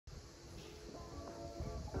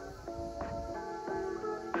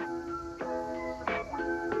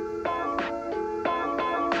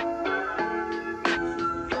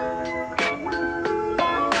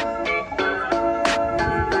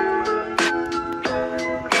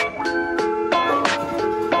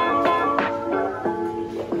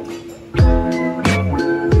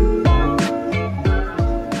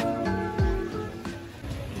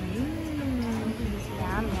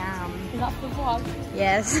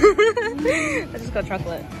I just got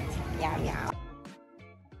chocolate. Yum yum.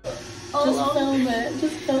 Just film it.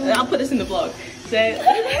 Just film it. I'll put this in the vlog. So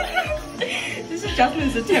this is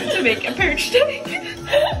Jasmine's attempt to make a perch stomach.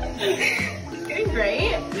 It's going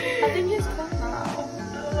great. I think it's cold now.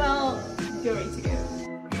 Well, you're ready to go.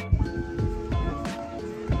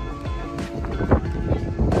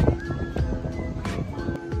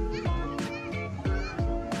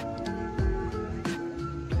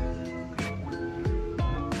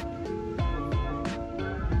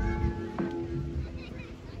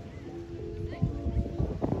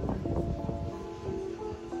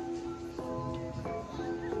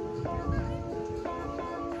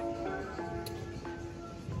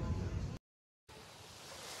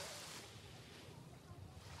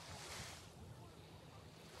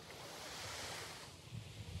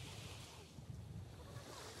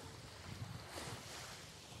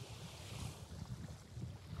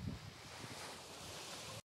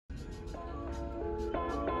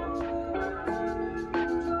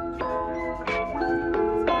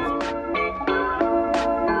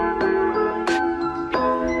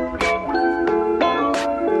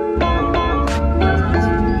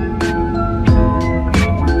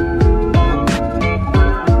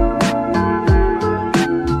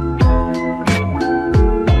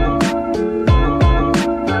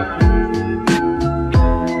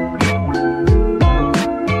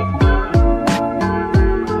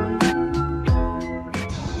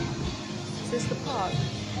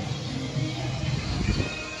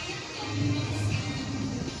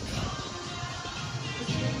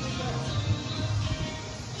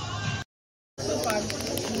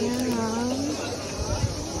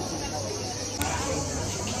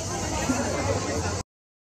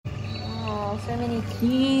 So many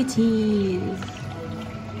cuties.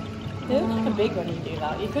 They look like a big when you do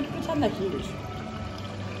that. You could pretend they're huge.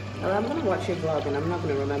 Well, I'm gonna watch your vlog and I'm not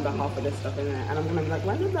gonna remember half of this stuff in it, and I'm gonna be like,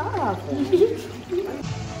 when did that happen?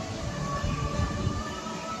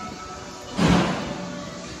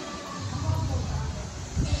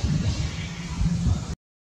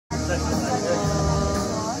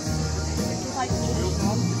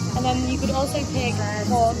 And then you could also pick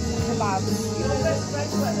pork kebabs and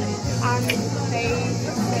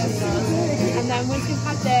and then once you've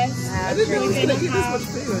had this, you're going to have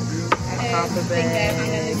bingo, and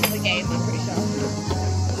then this is the game, I'm pretty sure.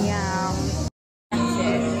 Yeah.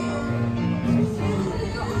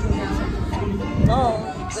 Oh,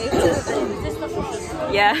 wait,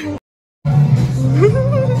 Yeah.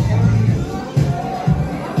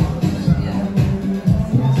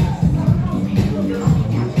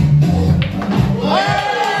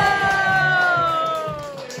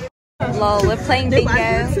 Lol, we're playing bingo,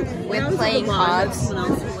 we're playing cards,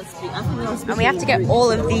 and we have to get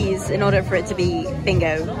all of these in order for it to be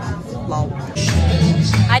bingo. Lol.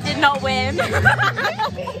 I did not win.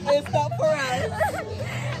 It's not for us.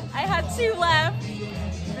 I had 2 left.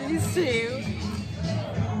 These 2.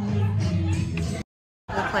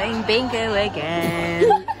 We're playing bingo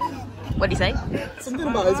again. What do you say? Something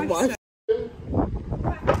about his wife.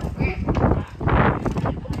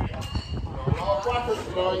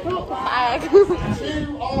 Bag.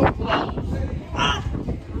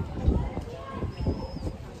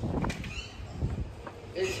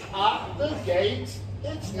 It's at the gate.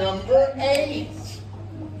 It's number 8.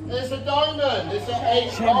 There's a diamond. It's an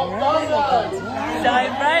 8-o'clock diamond.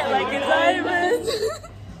 Shine bright like a diamond.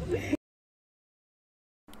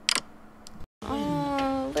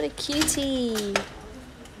 Oh, what a cutie.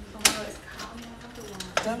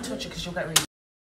 Don't touch it because you'll get really